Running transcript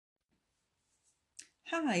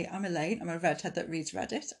Hi, I'm Elaine. I'm a redhead that reads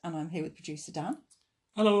Reddit, and I'm here with producer Dan.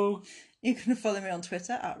 Hello. You can follow me on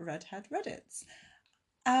Twitter at redheadreddits.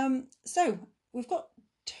 So we've got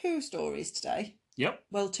two stories today. Yep.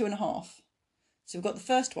 Well, two and a half. So we've got the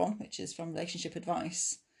first one, which is from Relationship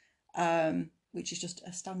Advice, which is just a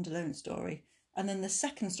standalone story, and then the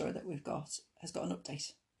second story that we've got has got an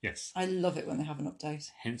update. Yes. I love it when they have an update.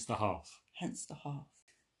 Hence the half. Hence the half.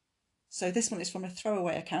 So this one is from a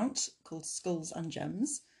throwaway account called Skulls and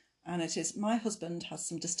Gems, and it is, my husband has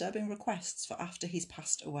some disturbing requests for after he's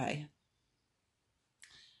passed away.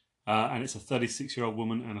 And it's a 36-year-old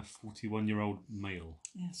woman and a 41-year-old male.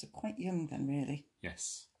 Yeah, so quite young then, really.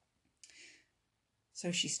 Yes.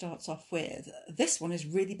 So she starts off with, this one is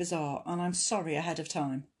really bizarre and I'm sorry ahead of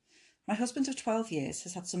time. My husband of 12 years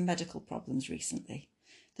has had some medical problems recently.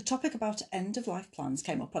 The topic about end-of-life plans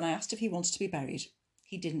came up and I asked if he wanted to be buried.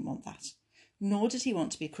 He didn't want that, nor did he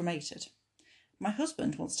want to be cremated. My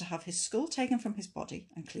husband wants to have his skull taken from his body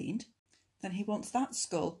and cleaned. Then he wants that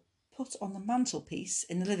skull put on the mantelpiece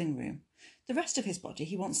in the living room. The rest of his body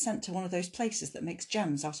he wants sent to one of those places that makes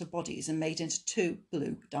gems out of bodies and made into 2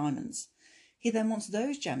 blue diamonds. He then wants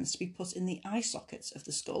those gems to be put in the eye sockets of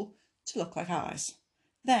the skull to look like eyes.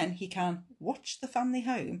 Then he can watch the family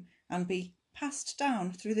home and be passed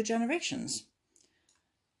down through the generations.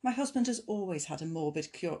 My husband has always had a morbid,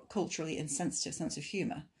 culturally insensitive sense of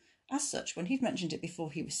humour. As such, when he'd mentioned it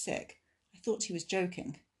before he was sick, I thought he was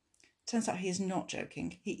joking. Turns out he is not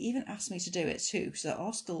joking. He even asked me to do it too, so that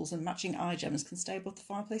our skulls and matching eye gems can stay above the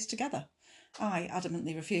fireplace together. I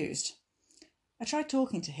adamantly refused. I tried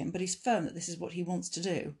talking to him, but he's firm that this is what he wants to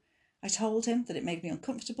do. I told him that it made me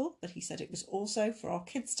uncomfortable, but he said it was also for our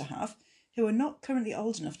kids to have, who are not currently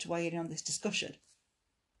old enough to weigh in on this discussion.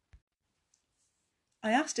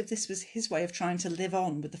 I asked if this was his way of trying to live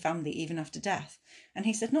on with the family even after death, and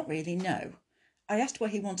he said not really, no. I asked where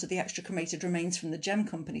he wanted the extra cremated remains from the gem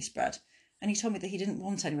company spread, and he told me that he didn't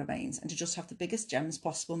want any remains and to just have the biggest gems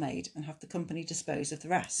possible made and have the company dispose of the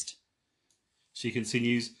rest. She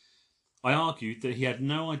continues, I argued that he had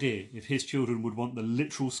no idea if his children would want the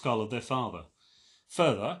literal skull of their father.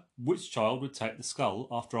 Further, which child would take the skull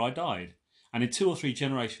after I died? And in 2 or 3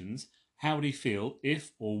 generations, how would he feel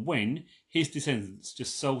if or when his descendants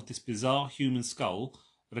just sold this bizarre human skull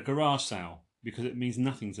at a garage sale because it means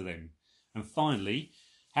nothing to them? And finally,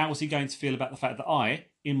 how was he going to feel about the fact that I,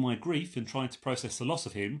 in my grief and trying to process the loss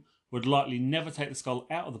of him, would likely never take the skull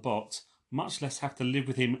out of the box, much less have to live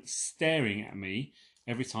with him staring at me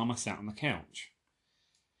every time I sat on the couch?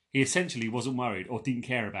 He essentially wasn't worried or didn't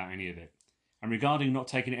care about any of it. And regarding not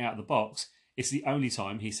taking it out of the box, it's the only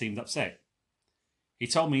time he seemed upset. He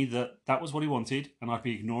told me that that was what he wanted and I'd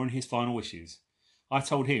be ignoring his final wishes. I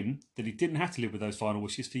told him that he didn't have to live with those final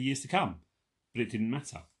wishes for years to come, but it didn't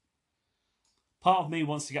matter. Part of me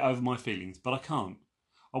wants to get over my feelings, but I can't.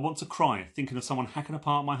 I want to cry thinking of someone hacking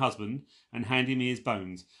apart my husband and handing me his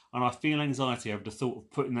bones, and I feel anxiety over the thought of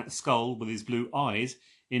putting that skull with his blue eyes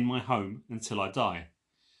in my home until I die.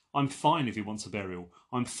 I'm fine if he wants a burial.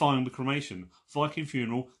 I'm fine with cremation, Viking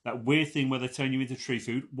funeral, that weird thing where they turn you into tree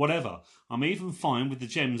food, whatever. I'm even fine with the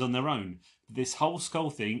gems on their own. But this whole skull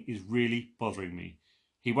thing is really bothering me.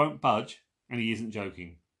 He won't budge, and he isn't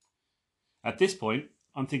joking. At this point,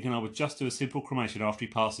 I'm thinking I would just do a simple cremation after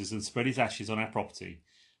he passes and spread his ashes on our property.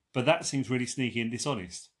 But that seems really sneaky and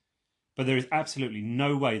dishonest. But there is absolutely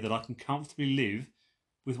no way that I can comfortably live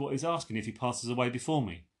with what he's asking if he passes away before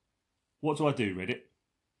me. What do I do, Reddit?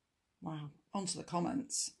 Wow, on to the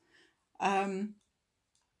comments. Well,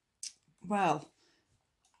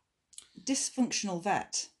 Dysfunctional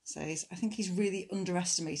Vet says, I think he's really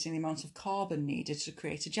underestimating the amount of carbon needed to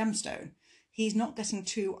create a gemstone. He's not getting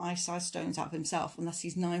 2 eye-sized stones out of himself unless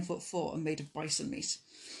he's 9'4" and made of bison meat.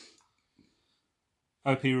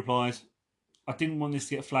 OP replies, I didn't want this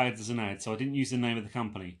to get flagged as an ad, so I didn't use the name of the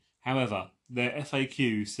company. However, their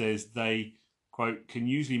FAQ says they, quote, can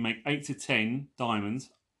usually make 8 to 10 diamonds,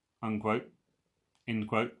 unquote, end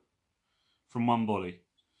quote, from one body.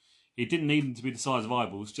 It didn't need them to be the size of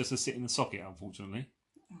eyeballs, just to sit in the socket, unfortunately.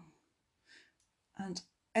 And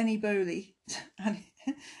any Bowley,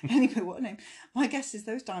 what a name. My guess is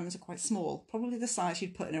those diamonds are quite small, probably the size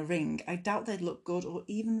you'd put in a ring. I doubt they'd look good or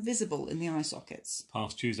even visible in the eye sockets.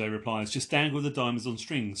 Past Tuesday replies, just dangle the diamonds on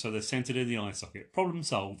strings so they're centred in the eye socket. Problem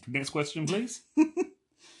solved. Next question, please.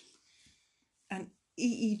 And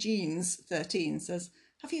EE Jeans 13 says,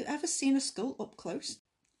 have you ever seen a skull up close?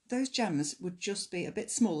 Those gems would just be a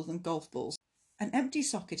bit smaller than golf balls. An empty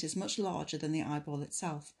socket is much larger than the eyeball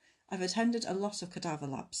itself. I've attended a lot of cadaver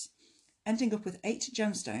labs. Ending up with 8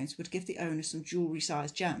 gemstones would give the owner some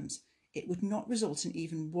jewellery-sized gems. It would not result in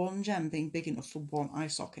even one gem being big enough for one eye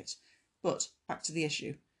socket. But back to the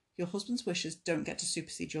issue. Your husband's wishes don't get to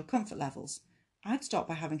supersede your comfort levels. I'd start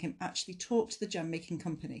by having him actually talk to the gem-making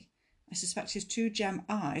company. I suspect his 2 gem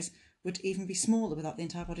eyes would even be smaller without the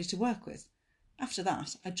entire body to work with. After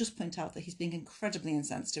that, I'd just point out that he's being incredibly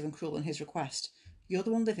insensitive and cruel in his request. You're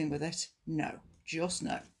the one living with it. No. Just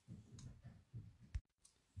no.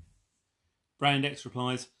 Brand X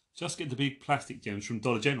replies, just get the big plastic gems from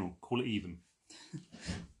Dollar General. Call it even.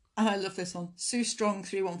 And I love this one. Sue Strong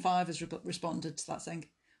 315 has responded to that saying,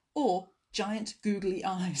 or giant googly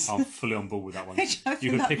eyes. I'm fully on board with that one.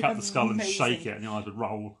 You could pick up the skull amazing. and shake it and the eyes would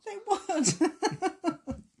roll. They would.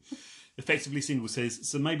 Effectively Single says,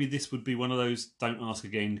 so maybe this would be one of those don't ask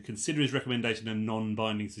again, consider his recommendation a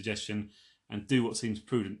non-binding suggestion and do what seems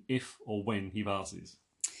prudent if or when he passes.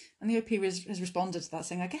 And the OP has responded to that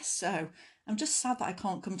saying, I guess so. I'm just sad that I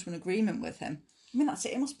can't come to an agreement with him. I mean, that's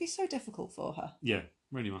it. It must be so difficult for her. Yeah,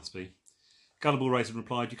 really must be. Gullible Raisin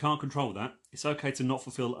replied, you can't control that. It's okay to not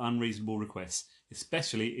fulfil unreasonable requests,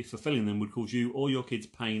 especially if fulfilling them would cause you or your kids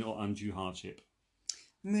pain or undue hardship.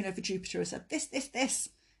 Moon over Jupiter has said, this.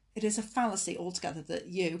 It is a fallacy altogether that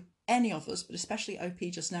you, any of us, but especially OP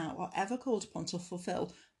just now, are ever called upon to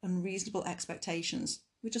fulfil unreasonable expectations.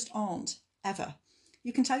 We just aren't, ever.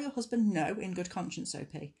 You can tell your husband no in good conscience,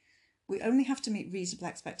 OP. We only have to meet reasonable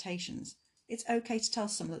expectations. It's okay to tell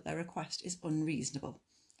someone that their request is unreasonable.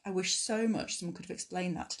 I wish so much someone could have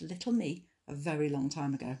explained that to little me a very long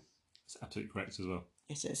time ago. It's absolutely correct as well.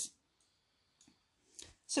 It is.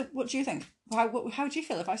 So what do you think? How would you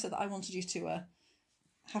feel if I said that I wanted you to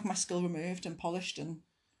have my skull removed and polished and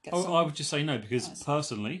get some... I would just say no, because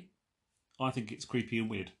personally, I think it's creepy and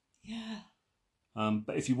weird. Yeah.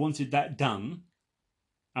 But if you wanted that done,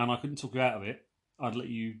 and I couldn't talk you out of it, I'd let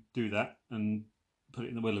you do that and put it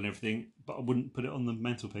in the will and everything, but I wouldn't put it on the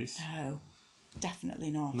mantelpiece. No,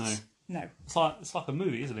 definitely not. No. It's like a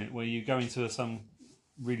movie, isn't it? Where you go into some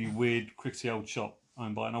really weird, cricksy old shop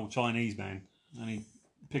owned by an old Chinese man, and he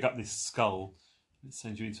pick up this skull. It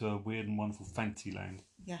sends you into a weird and wonderful fantasy land.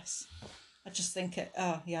 Yes. I just think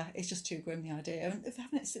it's just too grim, the idea. And if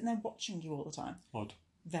having it sitting there watching you all the time. Odd.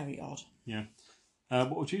 Very odd. Yeah.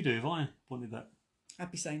 What would you do if I wanted that?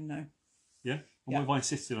 I'd be saying no. Yeah? And what if I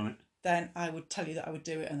insisted on it? Then I would tell you that I would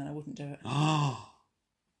do it and then I wouldn't do it. Oh,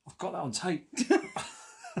 I've got that on tape.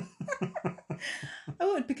 I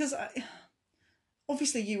would, because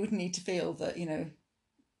obviously you would need to feel that,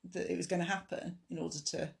 that it was going to happen in order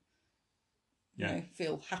to,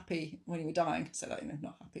 feel happy when you were dying. So that,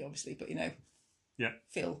 not happy, obviously, but,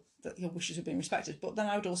 feel that your wishes were being respected. But then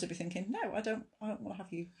I would also be thinking, no, I don't want to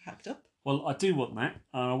have you hacked up. Well, I do want that.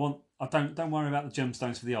 Don't worry about the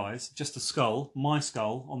gemstones for the eyes. Just a skull, my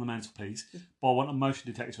skull on the mantelpiece. But I want a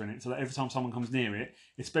motion detector in it so that every time someone comes near it,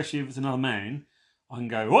 especially if it's another man, I can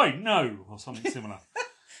go, "Oi, no," or something similar.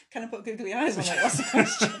 Can I put googly eyes on it? That's the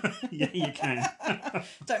question. Yeah, you can.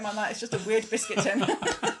 Don't mind that. It's just a weird biscuit tin.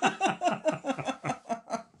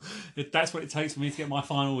 If that's what it takes for me to get my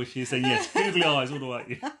final wishes, then yes, googly eyes all the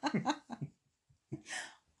way.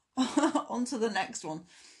 On to the next one.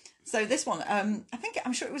 So this one, I'm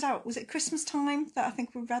sure it was out. Was it Christmas time that I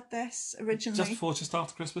think we read this originally? Just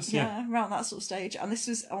after Christmas, yeah, around that sort of stage. And this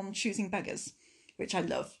was on choosing beggars, which I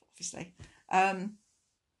love, obviously.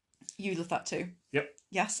 You love that too. Yep.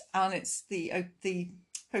 Yes, and it's the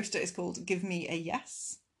poster is called "Give Me a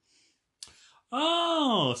Yes."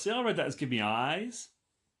 Oh, see, I read that as "Give Me eyes."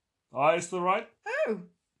 Eyes to the right. Oh.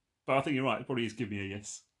 But I think you're right. It probably is "Give Me a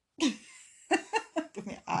Yes." Give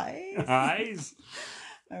me eyes. Eyes.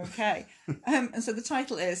 Okay. And so the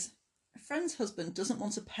title is, "A friend's husband doesn't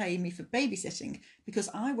want to pay me for babysitting because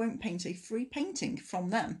I won't paint a free painting from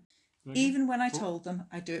them, even when I told them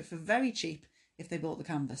I'd do it for very cheap if they bought the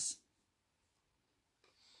canvas."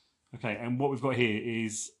 Okay, and what we've got here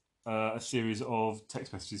is a series of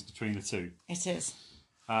text messages between the two. It is.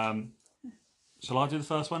 Shall I do the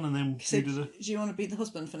first one and then you do the... Do you want to be the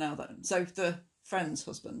husband for now, then? So the friend's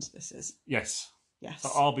husband, this is. Yes. Yes. So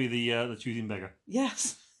I'll be the choosing beggar.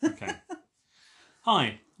 Yes. Okay.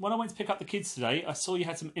 Hi. When I went to pick up the kids today, I saw you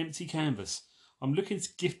had some empty canvas. I'm looking to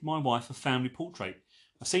gift my wife a family portrait.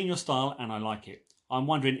 I've seen your style and I like it. I'm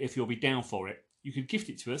wondering if you'll be down for it. You could gift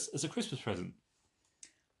it to us as a Christmas present.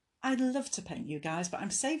 I'd love to paint you guys, but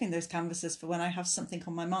I'm saving those canvases for when I have something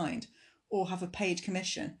on my mind or have a paid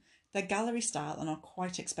commission. They're gallery style and are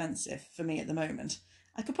quite expensive for me at the moment.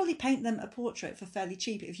 I could probably paint them a portrait for fairly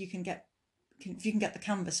cheap if you can get the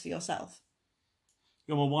canvas for yourself.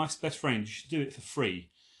 You're my wife's best friend. You should do it for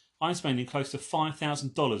free. I'm spending close to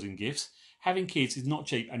 $5,000 in gifts. Having kids is not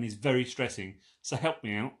cheap and is very stressing. So help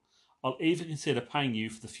me out. I'll even consider paying you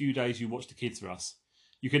for the few days you watch the kids for us.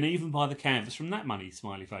 You can even buy the canvas from that money,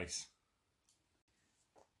 smiley face.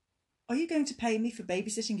 Are you going to pay me for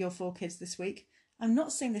babysitting your 4 kids this week? I'm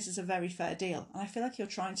not saying this is a very fair deal, and I feel like you're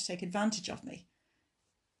trying to take advantage of me.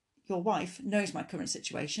 Your wife knows my current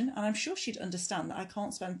situation, and I'm sure she'd understand that I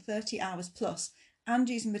can't spend 30 hours plus and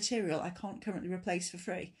using material I can't currently replace for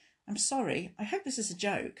free. I'm sorry, I hope this is a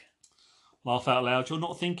joke. Laugh out loud, you're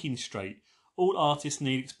not thinking straight. All artists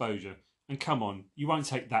need exposure. And come on, you won't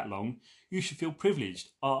take that long. You should feel privileged.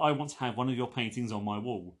 I want to have one of your paintings on my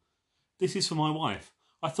wall. This is for my wife.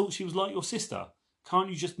 I thought she was like your sister. Can't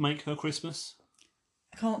you just make her Christmas?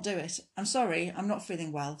 I can't do it. I'm sorry, I'm not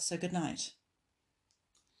feeling well, so good night.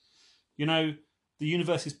 You know, the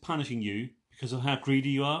universe is punishing you because of how greedy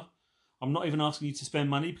you are. I'm not even asking you to spend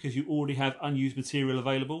money because you already have unused material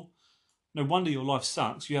available. No wonder your life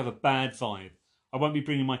sucks. You have a bad vibe. I won't be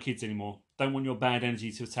bringing my kids anymore. Don't want your bad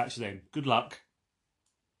energy to attach to them. Good luck.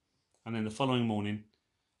 And then the following morning,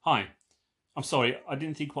 hi, I'm sorry, I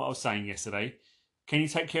didn't think what I was saying yesterday. Can you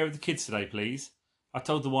take care of the kids today, please? I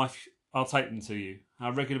told the wife I'll take them to you.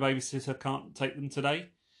 Our regular babysitter can't take them today.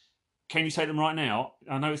 Can you take them right now?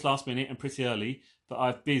 I know it's last minute and pretty early, but I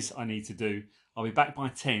have biz I need to do. I'll be back by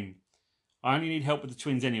 10. I only need help with the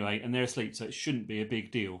twins anyway, and they're asleep, so it shouldn't be a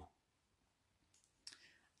big deal.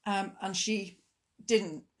 And she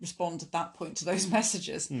didn't respond at that point to those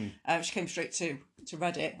messages. She came straight to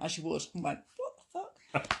Reddit, as she would, and went, what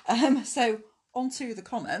the fuck? So on to the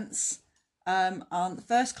comments. And the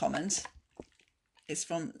first comment is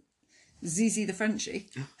from Zizi the Frenchie.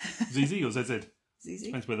 ZZ or ZZ? Zizi.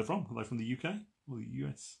 Depends where they're from. Are they from the UK or the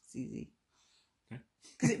US? Zizi. Okay.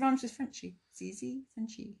 Because it rhymes with Frenchie. Zizi,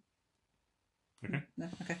 Frenchie. Okay. No,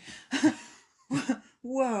 okay.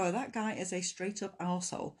 Whoa, that guy is a straight up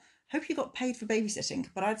arsehole. Hope you got paid for babysitting,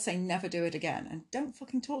 but I'd say never do it again. And don't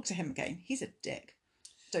fucking talk to him again. He's a dick.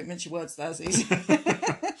 Don't mince your words there, Zizi.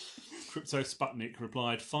 Crypto Sputnik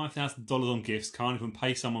replied, $5,000 on gifts, can't even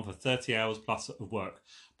pay someone for 30 hours plus of work.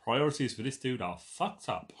 Priorities for this dude are fucked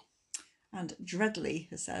up. And Dreadly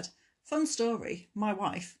has said, fun story. My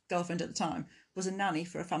wife, girlfriend at the time, was a nanny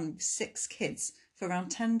for a family with 6 kids for around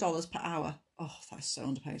 $10 per hour. Oh, that's so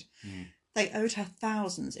underpaid. They owed her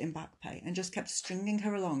thousands in back pay and just kept stringing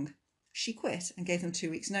her along. She quit and gave them 2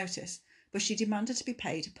 weeks' notice, but she demanded to be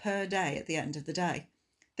paid per day at the end of the day.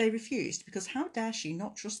 They refused because how dare she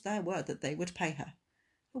not trust their word that they would pay her?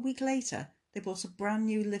 A week later, they bought a brand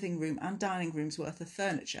new living room and dining room's worth of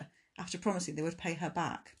furniture after promising they would pay her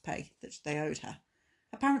back pay that they owed her.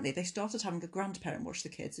 Apparently, they started having a grandparent watch the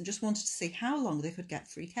kids and just wanted to see how long they could get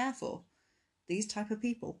free care for. These type of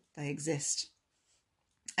people, they exist.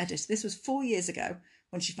 Edit, this was 4 years ago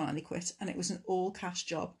when she finally quit, and it was an all-cash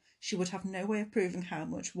job. She would have no way of proving how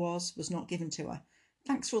much was not given to her.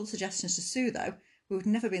 Thanks for all the suggestions to sue, though. We would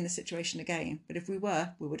never be in this situation again, but if we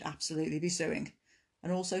were, we would absolutely be suing.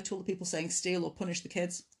 And also to all the people saying steal or punish the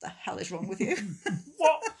kids, what the hell is wrong with you?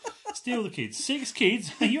 What? Steal the kids? 6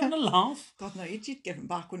 kids? Are you on a laugh? God, no, you'd give them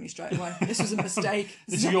back, wouldn't you, straight away? This was a mistake.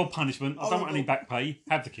 This is your punishment. I don't want any back pay.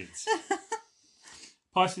 Have the kids.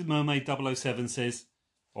 Pisces Mermaid 007 says,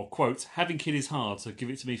 or quote, having kid is hard, so give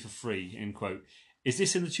it to me for free, end quote. Is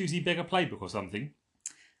this in the Choosy Beggar playbook or something?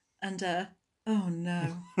 And, oh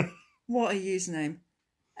no. What a username.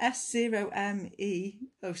 S0ME.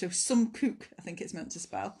 Oh, so some kook, I think it's meant to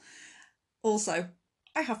spell. Also,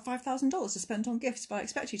 I have $5,000 to spend on gifts, but I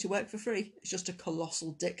expect you to work for free. It's just a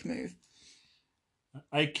colossal dick move.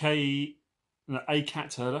 A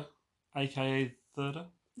cat herder. AKA Thirder.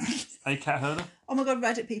 A cat herder. Oh my god,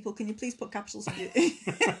 Reddit people, can you please put capitals in your,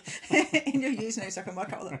 in your username so I can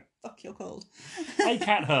work out what the fuck you're called? A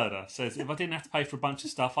cat herder says, if I didn't have to pay for a bunch of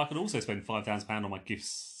stuff, I could also spend £5,000 on my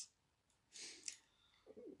gifts.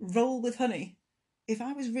 Roll with honey. If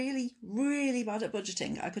I was really, really bad at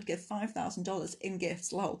budgeting, I could give $5,000 in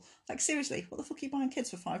gifts, lol. Like, seriously, what the fuck are you buying kids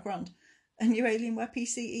for $5,000? A new Alienware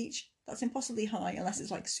PC each? That's impossibly high unless it's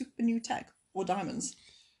like super new tech or diamonds.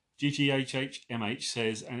 GGHHMH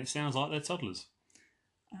says, and it sounds like they're toddlers.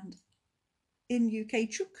 And in UK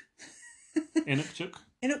Chuk. Inukchuk.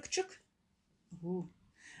 Inukchuk. Ooh.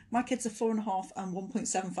 My kids are 4.5 and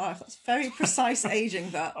 1.75. That's very precise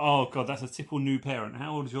aging, that. Oh, God, that's a typical new parent.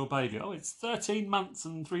 How old is your baby? Oh, it's 13 months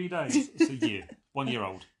and 3 days. It's a year. 1 year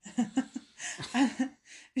old.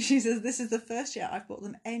 She says, this is the first year I've bought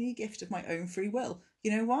them any gift of my own free will.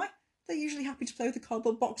 You know why? They're usually happy to play with the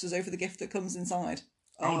cardboard boxes over the gift that comes inside.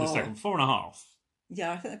 Hold on a second. 4.5?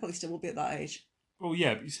 Yeah, I think they probably still will be at that age. Well,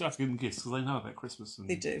 yeah, but you still have to give them gifts because they know about Christmas. And...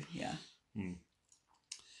 They do, yeah.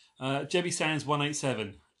 Jebby Sands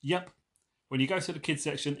 187. Yep. When you go to the kids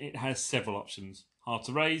section, it has several options. Hard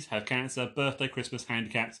to raise, have cancer, birthday, Christmas,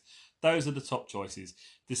 handicapped. Those are the top choices.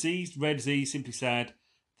 Deceased, red Z, simply sad.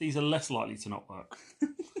 These are less likely to not work.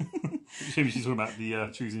 Maybe she's talking about the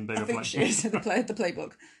choosing beggar I think she is, the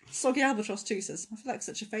playbook. Soggy Albatross 2 says, I feel like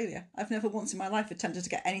such a failure. I've never once in my life attempted to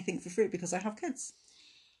get anything for free because I have kids.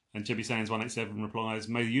 And Jebby Sands 187 replies,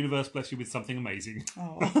 may the universe bless you with something amazing.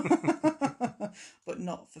 Oh. But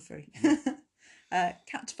not for free.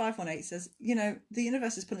 Cat518 says, the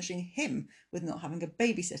universe is punishing him with not having a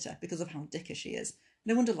babysitter because of how dickish he is.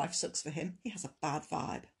 No wonder life sucks for him. He has a bad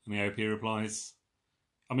vibe. And the OP replies,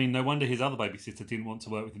 no wonder his other babysitter didn't want to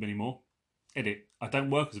work with him anymore. Edit, I don't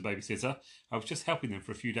work as a babysitter. I was just helping them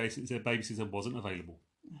for a few days since their babysitter wasn't available.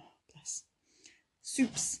 Oh, bless.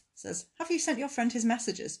 Soups says, have you sent your friend his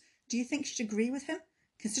messages? Do you think she'd agree with him?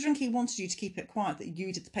 Considering he wanted you to keep it quiet that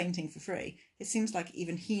you did the painting for free, it seems like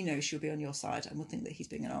even he knows she'll be on your side and would think that he's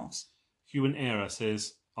being an arse. Human Error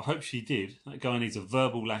says, I hope she did. That guy needs a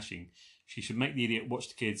verbal lashing. She should make the idiot watch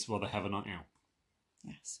the kids while they have a night out.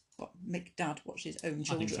 Yes. What, make dad watch his own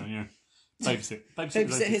children? I think so, yeah.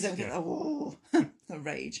 Babysit his own kids. Yeah. Oh, a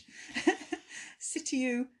rage.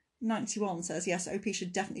 CityU91 says, yes, OP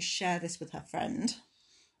should definitely share this with her friend.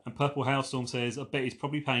 And Purple Hailstorm says, I bet he's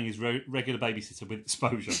probably paying his regular babysitter with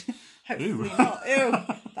exposure. Hopefully not. Ew.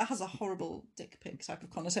 That has a horrible dick pic type of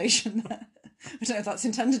connotation there. I don't know if that's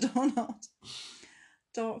intended or not.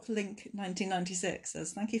 Dark Link 1996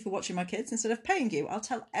 says, thank you for watching my kids. Instead of paying you, I'll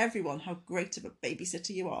tell everyone how great of a babysitter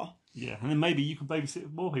you are. Yeah, and then maybe you can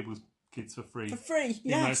babysit more people's kids for free. For free, yes.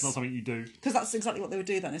 Even though it's not something you do. Because that's exactly what they would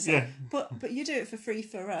do then. Isn't it? But you do it for free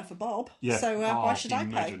for Bob. Yeah. So why should I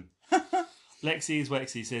pay? Lexi is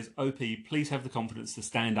Wexy says, OP, please have the confidence to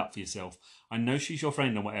stand up for yourself. I know she's your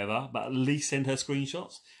friend and whatever, but at least send her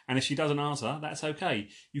screenshots. And if she doesn't answer, that's okay.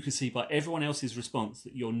 You can see by everyone else's response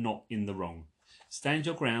that you're not in the wrong. Stand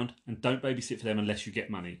your ground and don't babysit for them unless you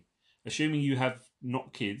get money. Assuming you have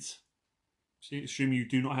not kids, assuming you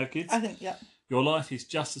do not have kids, I think, yeah. Your life is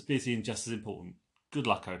just as busy and just as important. Good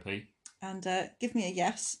luck, OP. And give me a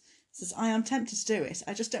yes. Says, I am tempted to do it.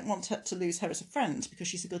 I just don't want her to lose her as a friend because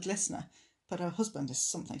she's a good listener. But her husband is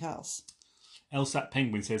something else. Elsat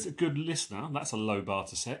Penguin says, a good listener, that's a low bar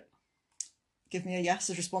to set. Give me a yes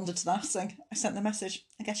has responded to that, saying, I sent the message.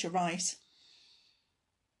 I guess you're right.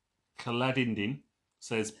 Kaladindin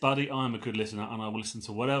says, buddy, I am a good listener and I will listen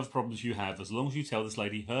to whatever problems you have as long as you tell this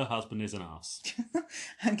lady her husband is an arse.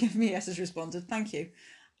 And give me a yes has responded. Thank you.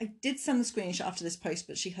 I did send the screenshot after this post,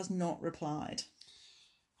 but she has not replied.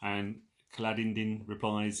 And Kaladindin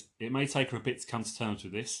replies, it may take her a bit to come to terms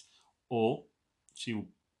with this, or she will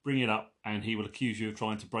bring it up and he will accuse you of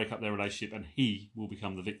trying to break up their relationship and he will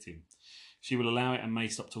become the victim. She will allow it and may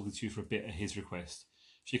stop talking to you for a bit at his request.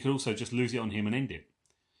 She could also just lose it on him and end it.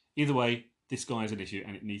 Either way, this guy is an issue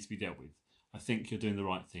and it needs to be dealt with. I think you're doing the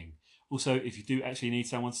right thing. Also, if you do actually need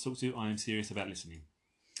someone to talk to, I am serious about listening.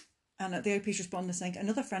 And the OP's responded saying,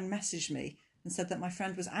 another friend messaged me and said that my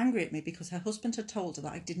friend was angry at me because her husband had told her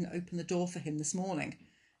that I didn't open the door for him this morning.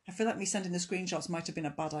 I feel like me sending the screenshots might have been a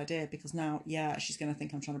bad idea because now, yeah, she's going to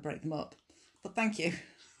think I'm trying to break them up. But thank you.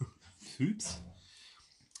 Oops.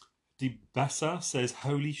 Dibassa says,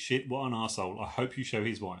 holy shit, what an arsehole. I hope you show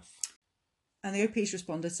his wife. And the OP's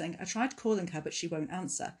responded saying, I tried calling her, but she won't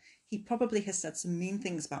answer. He probably has said some mean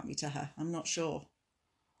things about me to her. I'm not sure.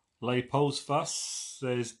 Lay Pole's Fuss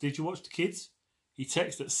says, did you watch the kids? He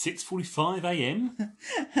texted at 6:45 a.m.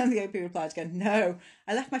 And the OP replied again, no,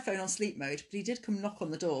 I left my phone on sleep mode, but he did come knock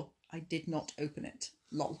on the door. I did not open it.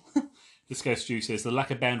 Lol. Disco Stew says, the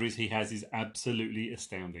lack of boundaries he has is absolutely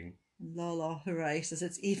astounding. Lol, hooray, says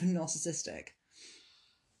it's even narcissistic.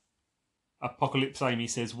 Apocalypse Amy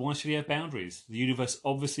says, why should he have boundaries? The universe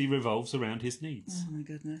obviously revolves around his needs. Oh my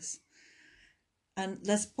goodness. And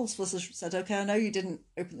Les Pulsfuss said, okay, I know you didn't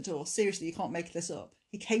open the door. Seriously, you can't make this up.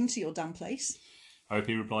 He came to your damn place. OP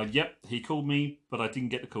replied, yep, he called me, but I didn't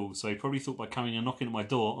get the call, so he probably thought by coming and knocking at my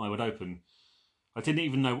door, I would open. I didn't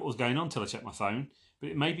even know what was going on till I checked my phone, but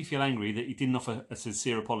it made me feel angry that he didn't offer a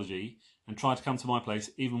sincere apology and tried to come to my place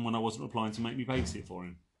even when I wasn't replying to make me babysit for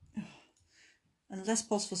him. And Les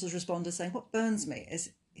Pulsfuss has responded saying, what burns me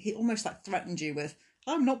is he almost threatened you with,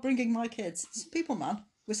 I'm not bringing my kids. Some people, man.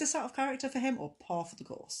 Was this out of character for him or par for the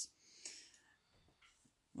course?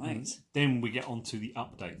 Right. And then we get on to the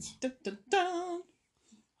update. Dun, dun, dun.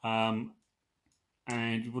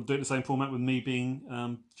 And we'll do it the same format with me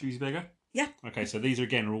being Juicy Beggar? Yeah. Okay, so these are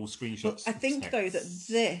all screenshots. But I think, though, that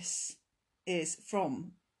this is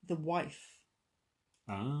from the wife.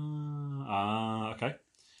 Okay.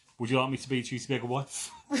 Would you like me to be Juicy Beggar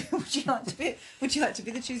wife? Would you like to be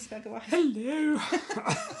the Juicy Beggar wife? Hello.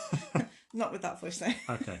 Not with that voice, though.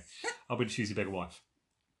 Okay, I'll be the choosy beggar wife.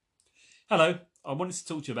 Hello, I wanted to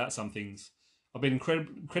talk to you about some things. I've been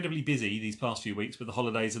incredibly busy these past few weeks with the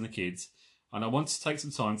holidays and the kids, and I wanted to take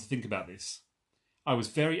some time to think about this. I was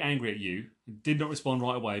very angry at you and did not respond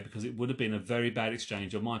right away because it would have been a very bad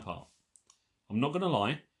exchange on my part. I'm not going to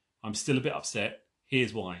lie, I'm still a bit upset.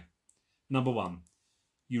 Here's why. Number one,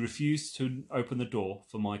 you refused to open the door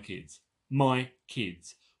for my kids. My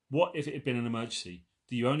kids. What if it had been an emergency?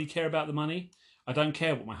 Do you only care about the money? I don't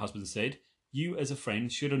care what my husband said. You as a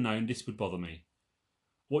friend should have known this would bother me.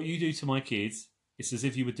 What you do to my kids, it's as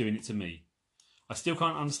if you were doing it to me. I still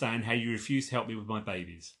can't understand how you refuse to help me with my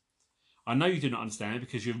babies. I know you do not understand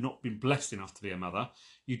because you have not been blessed enough to be a mother.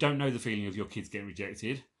 You don't know the feeling of your kids getting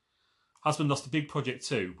rejected. Husband lost a big project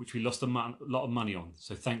too, which we lost a lot of money on,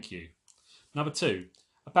 so thank you. Number two,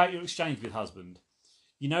 about your exchange with husband.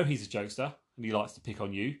 You know he's a jokester and he likes to pick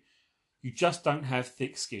on you. You just don't have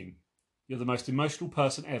thick skin. You're the most emotional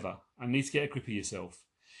person ever and need to get a grip of yourself.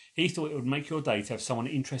 He thought it would make your day to have someone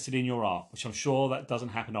interested in your art, which I'm sure that doesn't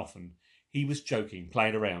happen often. He was joking,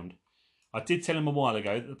 playing around. I did tell him a while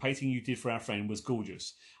ago that the painting you did for our friend was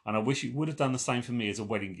gorgeous, and I wish you would have done the same for me as a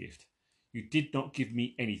wedding gift. You did not give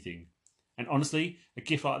me anything. And honestly, a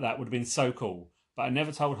gift like that would have been so cool, but I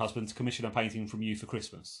never told husband to commission a painting from you for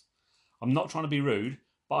Christmas. I'm not trying to be rude,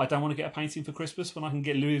 but I don't want to get a painting for Christmas when I can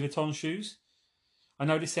get Louis Vuitton shoes. I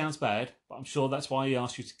know this sounds bad, but I'm sure that's why he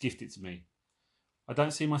asked you to gift it to me. I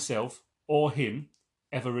don't see myself, or him,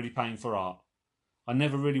 ever really paying for art. I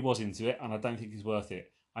never really was into it, and I don't think it's worth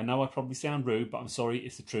it. I know I probably sound rude, but I'm sorry,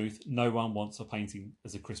 it's the truth. No one wants a painting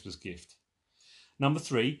as a Christmas gift. Number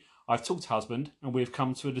three, I've talked to husband, and we have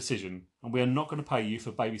come to a decision, and we are not going to pay you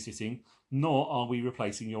for babysitting, nor are we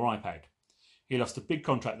replacing your iPad. He lost a big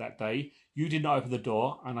contract that day. You did not open the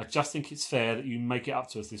door, and I just think it's fair that you make it up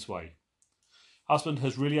to us this way. Husband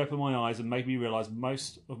has really opened my eyes and made me realise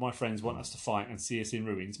most of my friends want us to fight and see us in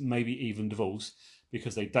ruins, maybe even divorce,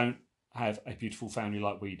 because they don't have a beautiful family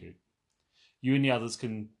like we do. You and the others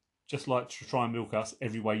can just like to try and milk us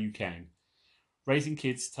every way you can. Raising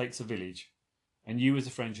kids takes a village, and you as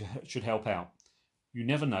a friend should help out. You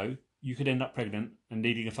never know, you could end up pregnant and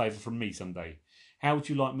needing a favour from me someday. How would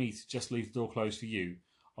you like me to just leave the door closed for you,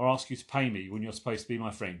 or ask you to pay me when you're supposed to be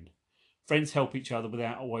my friend? Friends help each other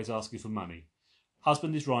without always asking for money.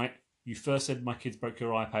 Husband is right. You first said my kids broke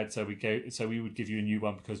your iPad, so we would give you a new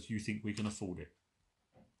one because you think we can afford it.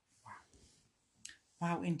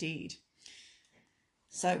 Wow, indeed.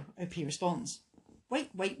 So, OP responds,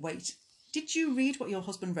 Wait. Did you read what your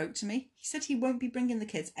husband wrote to me? He said he won't be bringing the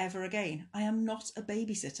kids ever again. I am not a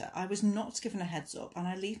babysitter. I was not given a heads up, and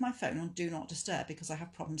I leave my phone on Do Not Disturb because I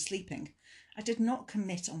have problems sleeping. I did not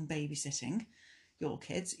commit on babysitting your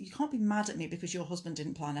kids. You can't be mad at me because your husband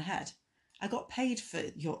didn't plan ahead. I got paid for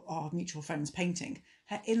our mutual friend's painting.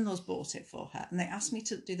 Her in-laws bought it for her, and they asked me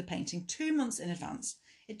to do the painting 2 months in advance.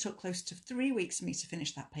 It took close to 3 weeks for me to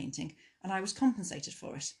finish that painting, and I was compensated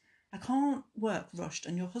for it. I can't work rushed,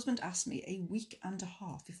 and your husband asked me a week and a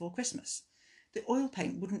half before Christmas. The oil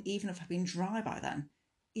paint wouldn't even have been dry by then.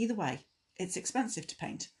 Either way, it's expensive to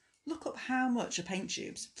paint. Look up how much are paint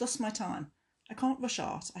tubes, plus my time. I can't rush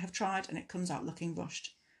art. I have tried, and it comes out looking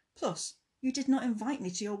rushed. Plus, you did not invite me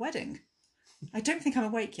to your wedding. I don't think I'm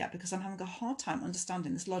awake yet because I'm having a hard time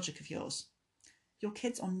understanding this logic of yours. Your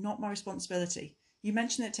kids are not my responsibility. You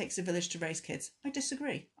mentioned that it takes a village to raise kids. I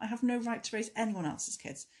disagree. I have no right to raise anyone else's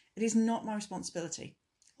kids. It is not my responsibility.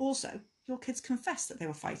 Also, your kids confessed that they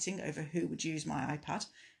were fighting over who would use my iPad,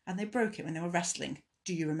 and they broke it when they were wrestling.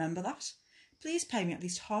 Do you remember that? Please pay me at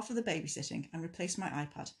least half of the babysitting and replace my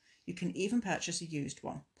iPad. You can even purchase a used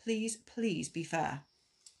one. Please be fair.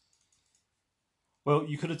 Well,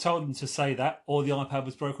 you could have told them to say that, or the iPad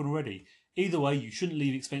was broken already. Either way, you shouldn't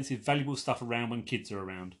leave expensive, valuable stuff around when kids are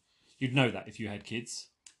around. You'd know that if you had kids.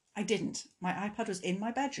 I didn't. My iPad was in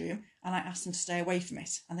my bedroom, and I asked them to stay away from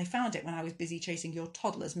it, and they found it when I was busy chasing your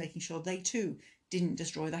toddlers, making sure they too didn't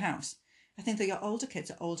destroy the house. I think that your older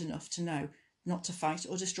kids are old enough to know not to fight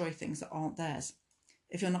or destroy things that aren't theirs.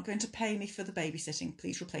 If you're not going to pay me for the babysitting,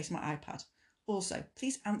 please replace my iPad. Also,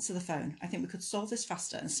 please answer the phone. I think we could solve this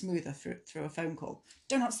faster and smoother through a phone call.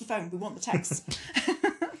 Don't answer the phone. We want the texts.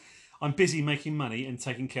 I'm busy making money and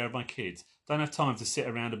taking care of my kids. Don't have time to sit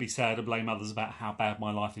around and be sad and blame others about how bad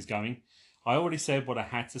my life is going. I already said what I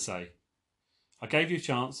had to say. I gave you a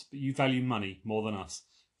chance, but you value money more than us.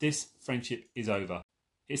 This friendship is over.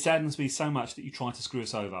 It saddens me so much that you try to screw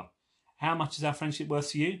us over. How much is our friendship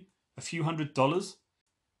worth to you? A few $100s?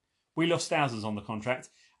 We lost thousands on the contract,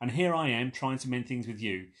 and here I am trying to mend things with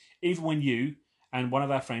you, even when you and one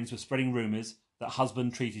of our friends were spreading rumours that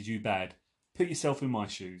husband treated you bad. Put yourself in my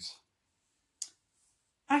shoes.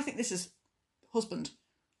 I think this is husband,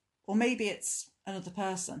 or maybe it's another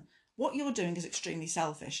person. What you're doing is extremely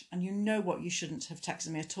selfish, and you know what, you shouldn't have texted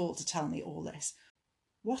me at all to tell me all this.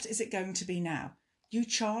 What is it going to be now? You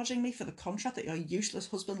charging me for the contract that your useless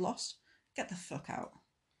husband lost? Get the fuck out.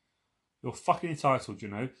 You're fucking entitled, you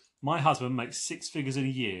know. My husband makes 6 figures in a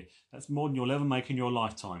year. That's more than you'll ever make in your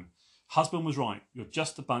lifetime. Husband was right. You're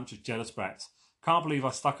just a bunch of jealous brats. Can't believe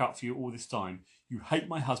I stuck up for you all this time. You hate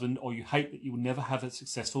my husband, or you hate that you will never have a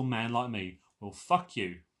successful man like me. Well, fuck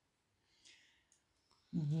you.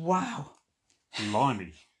 Wow.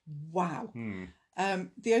 Blimey. Wow.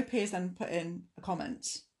 The OP has then put in a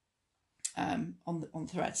comment on the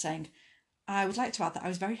thread saying, I would like to add that I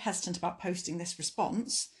was very hesitant about posting this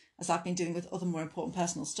response, as I've been dealing with other more important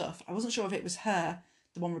personal stuff. I wasn't sure if it was her,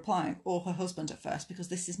 the one replying, or her husband at first, because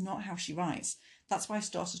this is not how she writes. That's why I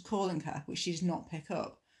started calling her, which she did not pick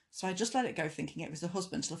up. So I just let it go, thinking it was the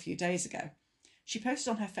husband, till a few days ago. She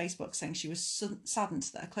posted on her Facebook saying she was saddened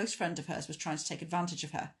that a close friend of hers was trying to take advantage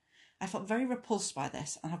of her. I felt very repulsed by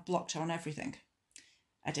this and have blocked her on everything.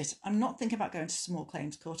 Edit. I'm not thinking about going to small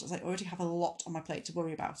claims court, as I already have a lot on my plate to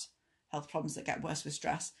worry about. Health problems that get worse with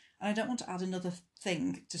stress, and I don't want to add another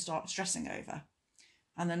thing to start stressing over.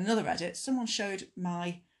 And then another edit. Someone showed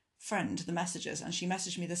my friend the messages, and she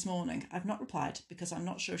messaged me this morning. I've not replied because I'm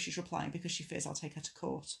not sure if she's replying because she fears I'll take her to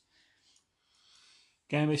court.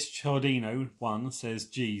 Gambis Chardino 1 says,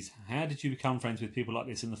 geez, how did you become friends with people like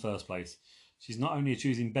this in the first place? She's not only a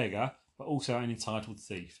choosing beggar, but also an entitled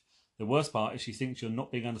thief. The worst part is she thinks you're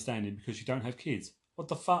not being understanding because you don't have kids. What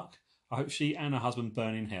the fuck? I hope she and her husband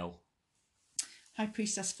burn in hell. High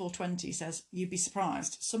Priestess 420 says, you'd be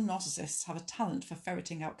surprised. Some narcissists have a talent for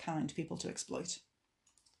ferreting out kind people to exploit.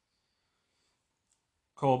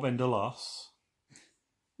 Corbendalos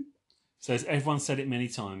says, everyone said it many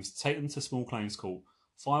times. Take them to small claims court.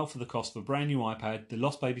 File for the cost of a brand new iPad, the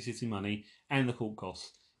lost babysitting money, and the court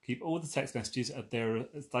costs. Keep all the text messages as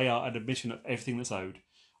they are an admission of everything that's owed.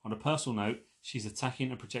 On a personal note, she's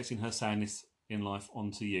attacking and projecting her sadness in life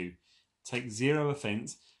onto you. Take zero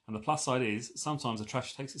offence, and the plus side is sometimes the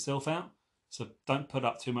trash takes itself out, so don't put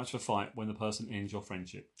up too much of a fight when the person ends your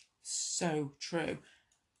friendship. So true.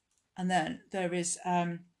 And then there is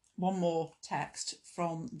one more text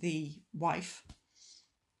from the wife.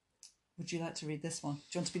 Would you like to read this one? Do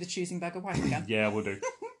you want to be the choosing beggar wife again? Yeah, we'll do.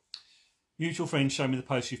 Mutual friends show me the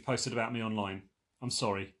post you've posted about me online. I'm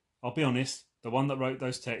sorry. I'll be honest, the one that wrote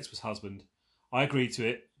those texts was husband. I agreed to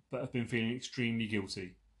it, but have been feeling extremely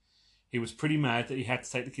guilty. He was pretty mad that he had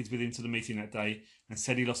to take the kids with him to the meeting that day and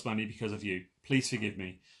said he lost money because of you. Please forgive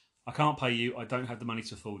me. I can't pay you. I don't have the money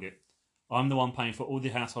to afford it. I'm the one paying for all the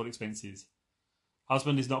household expenses.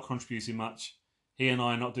 Husband is not contributing much. He and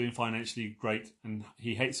I are not doing financially great, and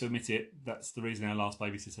he hates to admit it. That's the reason our last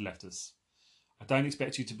babysitter left us. I don't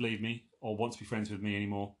expect you to believe me or want to be friends with me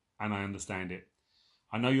anymore, and I understand it.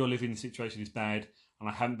 I know your living situation is bad, and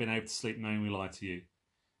I haven't been able to sleep knowing we lied to you.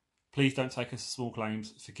 Please don't take us to small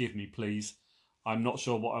claims. Forgive me, please. I'm not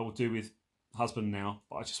sure what I will do with husband now,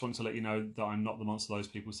 but I just want to let you know that I'm not the monster those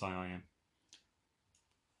people say I am.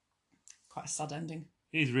 Quite a sad ending.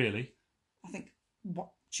 It is really. I think what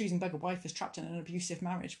choosing beggar wife is trapped in an abusive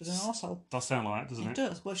marriage with an arsehole. Does sound like that, doesn't it? It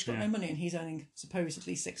does. Well, if she's got no money and he's earning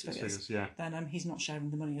supposedly six figures, yeah. then he's not sharing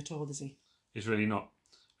the money at all, is he? He's really not.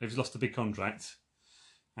 If he's lost a big contract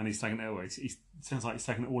and he's taken it away, it sounds like he's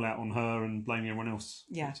taken it all out on her and blaming everyone else,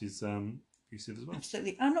 which is abusive as well.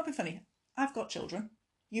 Absolutely. And I'm not being funny. I've got children.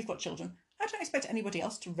 You've got children. I don't expect anybody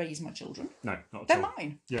else to raise my children. No, not at They're all.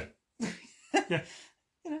 mine. Yeah. Yeah.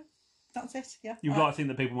 You know, that's it. Yeah. You'd like to think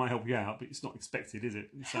that people might help you out, but it's not expected, is it?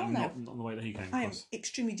 It's Hell no. not the way that he came I am across.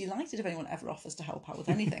 extremely delighted if anyone ever offers to help out with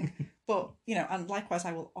anything. But, you know, and likewise,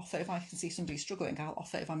 I will offer if I can see somebody struggling, I'll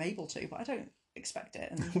offer if I'm able to, but I don't expect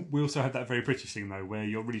it. And We also had that very British thing, though, where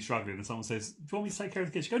you're really struggling and someone says, do you want me to take care of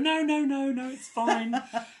the kids? You go, no, it's fine.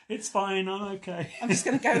 It's fine, I'm okay. I'm just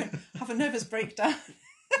going to go and have a nervous breakdown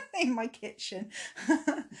in my kitchen.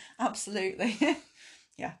 Absolutely.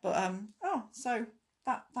 Yeah, but, so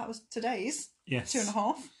that was today's Yes.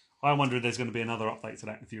 2.5. I wonder if there's going to be another update to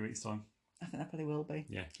that in a few weeks' time. I think that probably will be.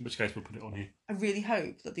 Yeah, in which case we'll put it on here. I really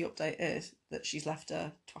hope that the update is that she's left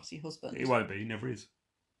a twatty husband. It won't be, he never is.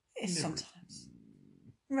 It is sometimes.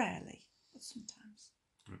 Rarely, but sometimes.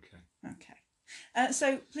 Okay.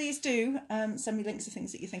 So please do send me links of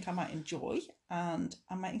things that you think I might enjoy, and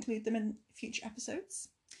I might include them in future episodes.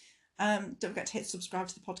 Don't forget to hit subscribe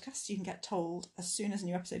to the podcast so you can get told as soon as a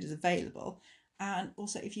new episode is available. And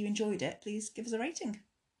also, if you enjoyed it, please give us a rating.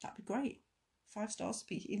 That'd be great. 5 stars would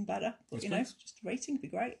be even better. But, Yes, please. just a rating would be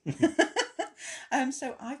great.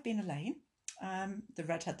 So I've been Elaine, the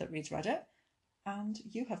redhead that reads Reddit. And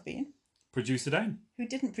you have been. Producer Dan, Who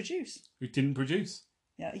didn't produce. who didn't produce.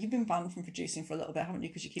 Yeah, you've been banned from producing for a little bit, haven't you?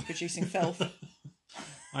 Because you keep producing filth.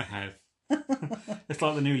 I have. It's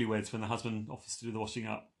like the newlyweds when the husband offers to do the washing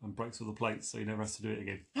up and breaks all the plates so he never has to do it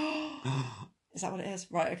again. Is that what it is?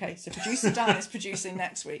 Right, okay. So producer Dan is producing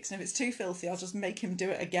next week. So if it's too filthy, I'll just make him do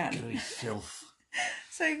it again. Good filth.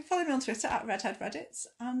 So follow me on Twitter @RedheadReddits,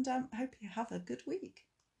 and I hope you have a good week.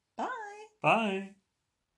 Bye. Bye.